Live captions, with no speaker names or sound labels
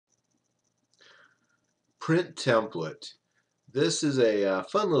Print template. This is a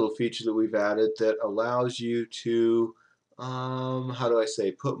fun little feature that we've added that allows you to, how do I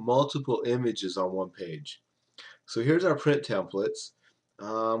say, put multiple images on one page. So here's our print templates.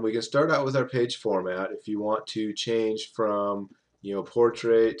 We can start out with our page format if you want to change from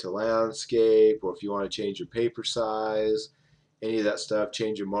portrait to landscape, or if you want to change your paper size, any of that stuff,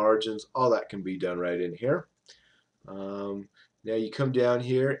 change your margins, all that can be done right in here. Now you come down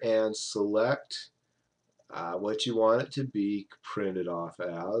here and select what you want it to be printed off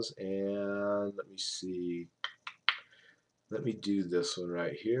as, and let me see, let me do this one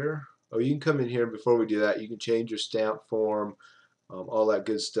right here. Oh, you can come in here, and before we do that, you can change your stamp form, all that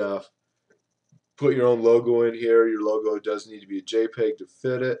good stuff. Put your own logo in here. Your logo does need to be a JPEG to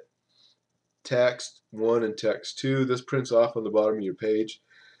fit it. Text 1 and text 2. This prints off on the bottom of your page.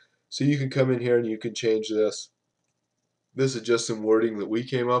 So you can come in here and you can change this. This is just some wording that we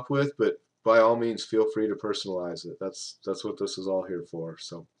came up with, but by all means feel free to personalize it. That's what this is all here for.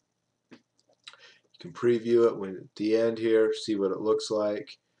 So you can preview it when at the end here, see what it looks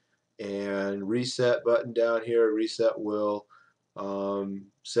like, and reset button down here. Reset will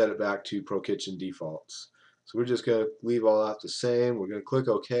set it back to ProKitchen defaults. So we're just going to leave all that the same. We're going to click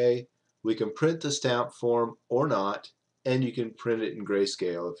OK. We can print the stamp form or not, and you can print it in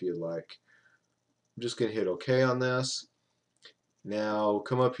grayscale if you'd like. I'm just going to hit OK on this. Now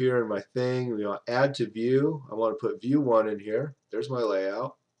come up here in my thing, we want add to view. I want to put view 1 in here. There's my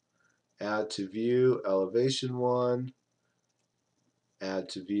layout. Add to view elevation 1. Add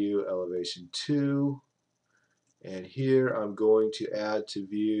to view elevation 2. And here I'm going to add to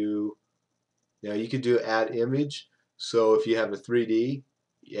view. Now you can do add image. So if you have a 3D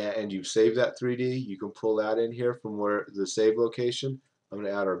and you've saved that 3D, you can pull that in here from where the save location. I'm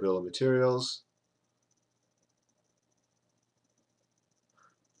going to add our bill of materials.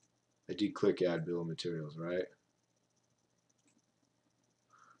 I did click add bill of materials, right?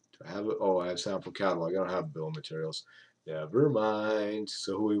 Do I have it? Oh, I have sample catalog. I don't have bill of materials. Never mind.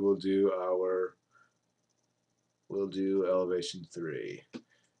 So we will do we'll do elevation 3. And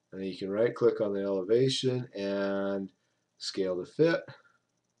then you can right click on the elevation and scale to fit.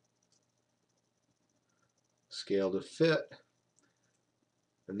 Scale to fit.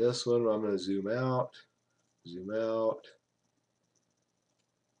 And this one I'm going to zoom out. Zoom out.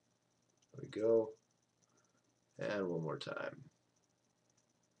 There we go. And one more time.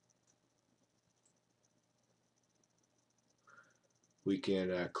 We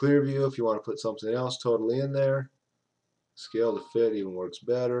can clear view if you want to put something else totally in there. Scale to fit even works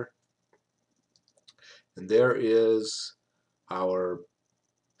better. And there is our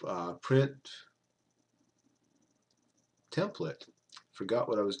print template. Forgot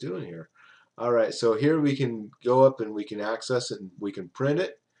what I was doing here. Alright, so here we can go up and we can access it and we can print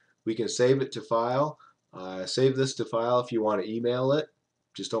it. We can save it to file. Save this to file if you want to email it.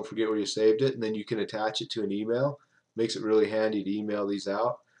 Just don't forget where you saved it, and then you can attach it to an email. Makes it really handy to email these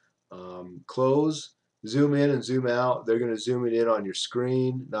out. Close, zoom in and zoom out. They're going to zoom it in on your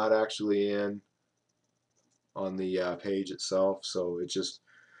screen, not actually in on the page itself. So it's just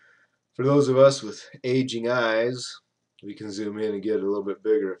for those of us with aging eyes, we can zoom in and get it a little bit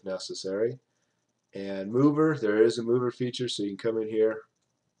bigger if necessary. And mover, there is a mover feature, so you can come in here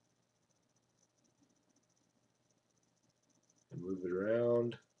and move it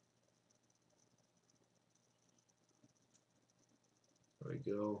around. There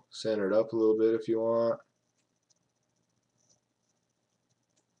we go. Center it up a little bit if you want.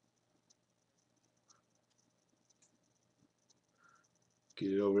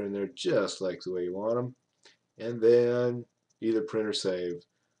 Get it over in there just like the way you want them. And then either print or save.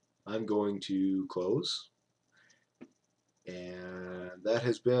 I'm going to close. And that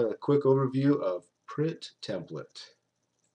has been a quick overview of print template.